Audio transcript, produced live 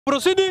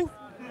Proceeding?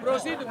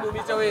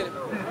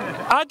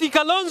 Ati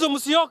Kalonzo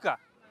Musyoka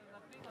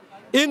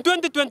in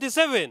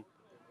 2027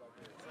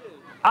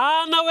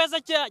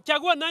 anaweza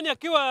chagua nani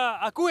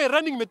akuwe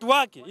running mate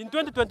wake in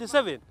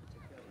 2027.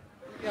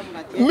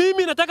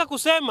 Mimi nataka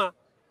kusema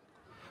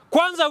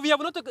kwanza, we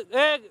have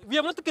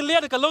not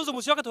cleared Kalonzo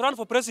Musyoka to run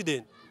for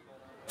president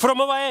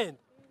from our end.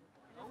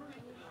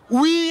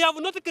 We have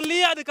not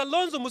cleared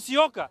Kalonzo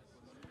Musyoka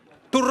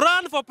to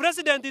run for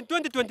president in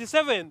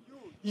 2027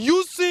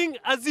 using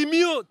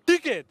Azimio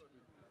ticket.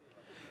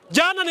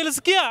 Jana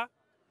nilisikia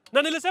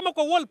na nilisema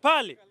kwa wall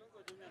pale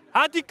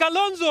ati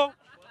Kalonzo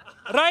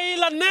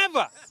Raila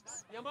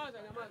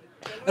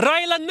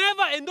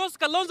never endorsed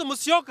Kalonzo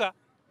Musyoka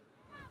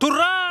to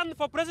run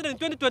for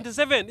president in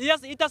 2027.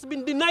 Yes, it has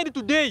been denied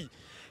today.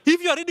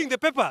 If you are reading the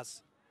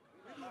papers,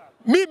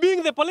 me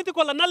being the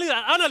political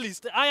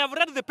analyst, I have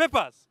read the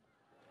papers.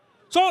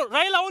 So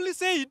Raila only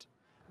said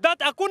that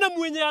hakuna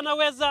mwenye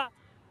anaweza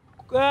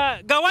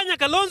gawanya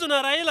Kalonzo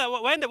na Raila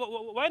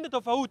waende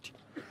tofauti,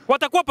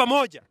 watakuwa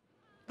pamoja.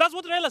 That's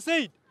what Raila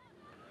said.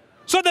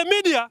 So the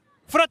media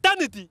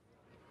fraternity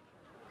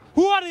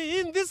who are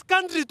in this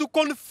country to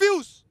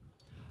confuse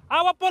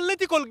our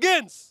political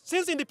gains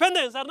since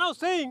independence are now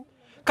saying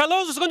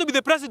Kalonzo is going to be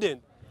the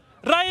president.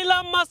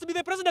 Raila must be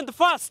the president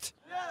first.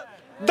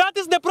 That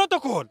is the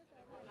protocol.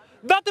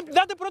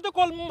 That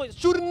protocol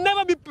should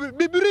never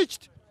be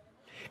breached.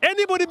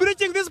 Anybody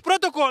breaching this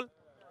protocol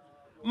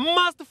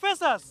must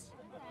face us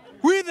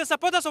with the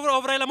supporters of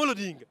Raila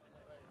Odinga.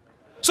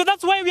 So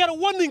that's why we are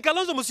warning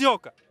Kalonzo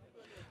Musyoka.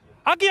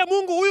 Haki ya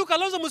Mungu, huyu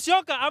Kalonzo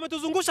Musyoka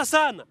ametuzungusha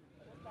sana.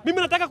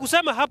 Mimi nataka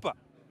kusema hapa,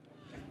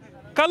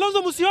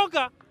 Kalonzo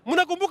Musyoka,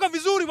 mnakumbuka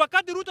vizuri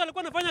wakati Ruto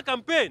alikuwa anafanya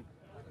campaign.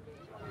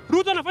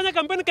 Ruto anafanya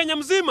campaign Kenya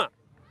mzima.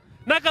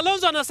 Na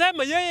Kalonzo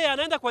anasema yeye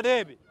anaenda kwa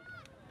debe.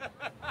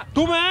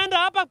 Tumeenda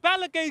hapa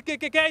pale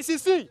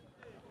KICC.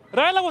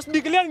 Raila was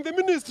declaring the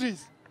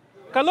ministries.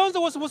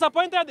 Kalonzo was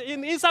appointed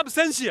in his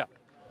absentia.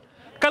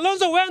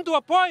 Kalonzo went to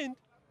appoint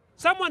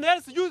someone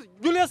else,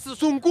 Julius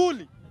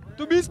Sunkuli,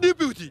 to be his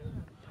deputy.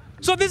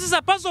 So this is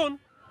a person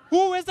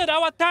who wasted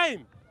our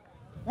time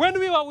when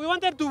we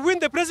wanted to win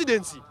the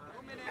presidency.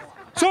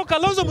 So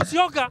Kalonzo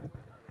Musyoka,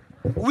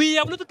 we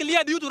have not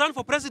cleared you to run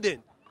for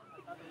president.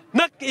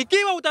 Na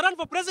ikiwa utarun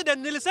for president,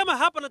 nilisema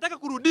hapa nataka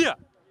kurudia.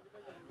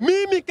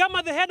 Mimi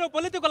kama the head of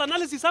political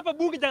analysis hapa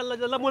bunge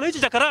la mwananchi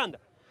Jakaranda,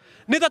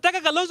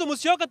 nitataka Kalonzo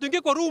Musyoka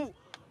tuingie kwa room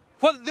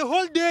for the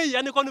whole day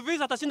and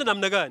convince atashinda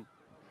namna gani.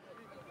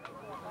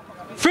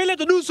 Failure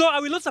to do so, I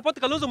will not support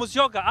Kalonzo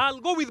Musyoka. I'll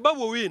go with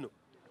Babu Owino.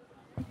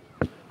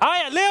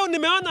 Haya, leo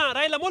nimeona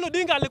Raila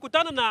Odinga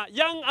alikutana na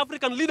young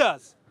African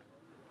leaders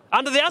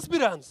and the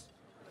aspirants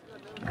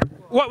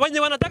wenye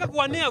wanataka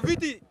kuwania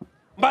viti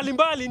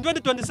mbalimbali in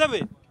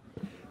 2027.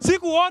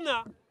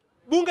 Sikuona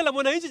bunge la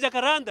mwananchi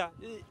Jakaranda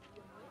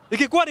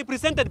ikikuwa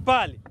represented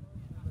pale.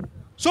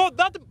 So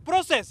that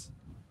process,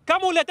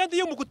 kama uliattend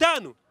hiyo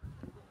mkutano,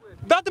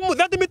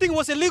 that meeting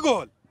was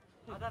illegal.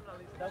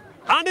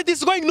 And it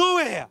is going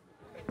nowhere.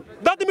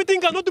 That meeting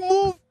cannot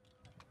move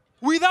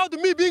without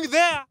me being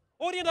there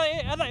or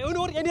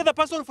any other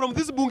person from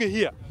this bunge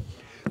here.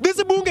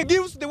 This bunge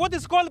gives what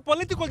is called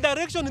political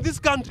direction in this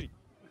country.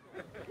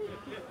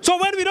 So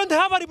when we don't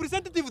have a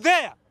representative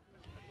there,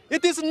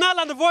 it is null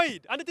and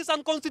void and it is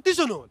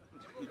unconstitutional.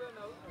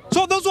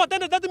 So those who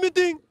attended that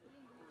meeting,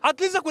 at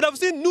least I could have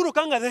seen Nuru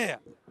Kanga there.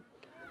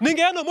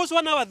 Ningeano most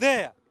 1 hour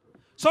there.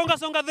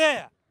 Songa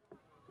there.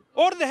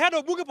 Or the head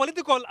of bunge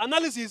political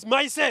analysis,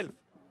 myself.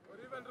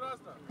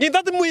 In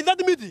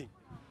that meeting.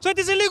 So it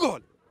is illegal.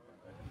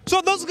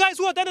 So those guys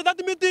who attended that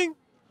meeting,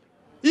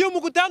 hiyo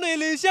mkutano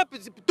iliishia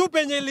tu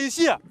penye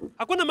iliishia.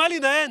 Hakuna mahali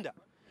inaenda.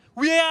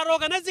 We are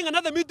organizing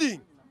another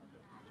meeting.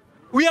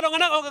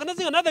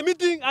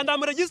 And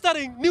I'm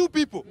registering new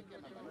people.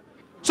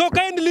 So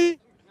kindly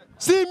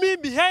see me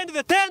behind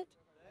the tent.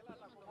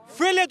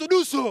 Failure to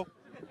do so.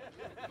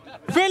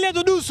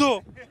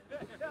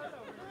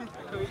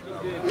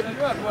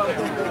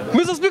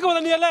 Mr. Speaker,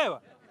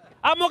 wananielewa?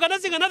 I'm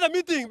organizing another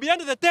meeting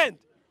behind the tent.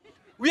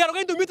 We are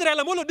going to meet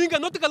Raila Odinga,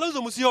 not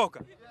Kalonzo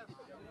Musyoka.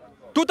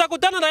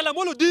 Tutakutana na Raila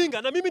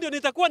Odinga na mimi ndio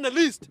nitakuwa na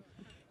list.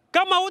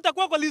 Kama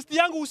hutakuwa kwa list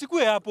yangu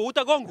usikue hapo,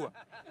 utagongwa.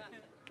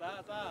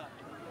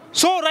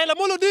 So Raila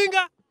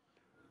Odinga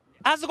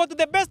has got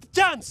the best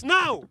chance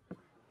now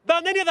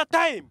than any other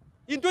time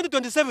in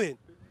 2027.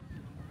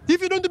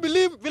 If you don't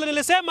believe, vile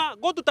nilisema,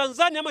 go to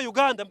Tanzania ama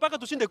Uganda mpaka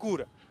tushinde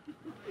kura.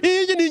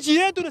 Hii nchi ni nchi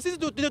yetu na sisi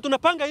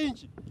tunapanga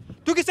nchi.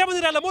 Tukisema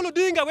ni Raila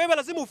Odinga, wewe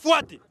lazima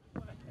ufuate.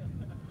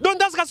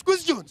 Don't ask us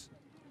questions.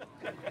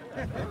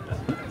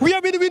 We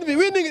have been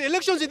winning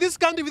elections in this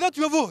country without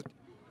your vote.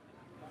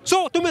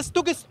 So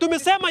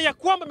tumesema ya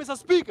kwamba, Mr.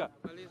 Speaker,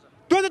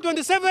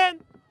 2027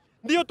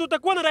 ndio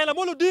tutakuwa na Raila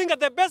Odinga,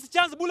 the best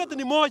chance bullet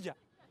ni moja.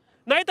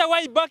 Na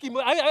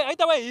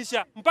haitawahi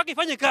isha mpaka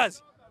ifanye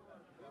kazi.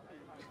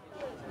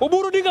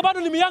 Oburu Odinga bado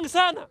ni myang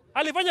sana.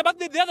 Alifanya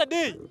birthday the other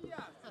day.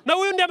 Na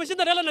huyu ndiye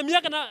ameshinda Raila na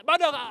miaka na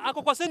bado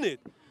ako kwa Senate.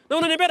 Na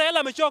unaniambia Raila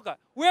amechoka.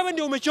 Wewe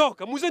ndio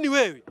umechoka. Mzee ni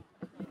wewe.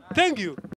 Thank you.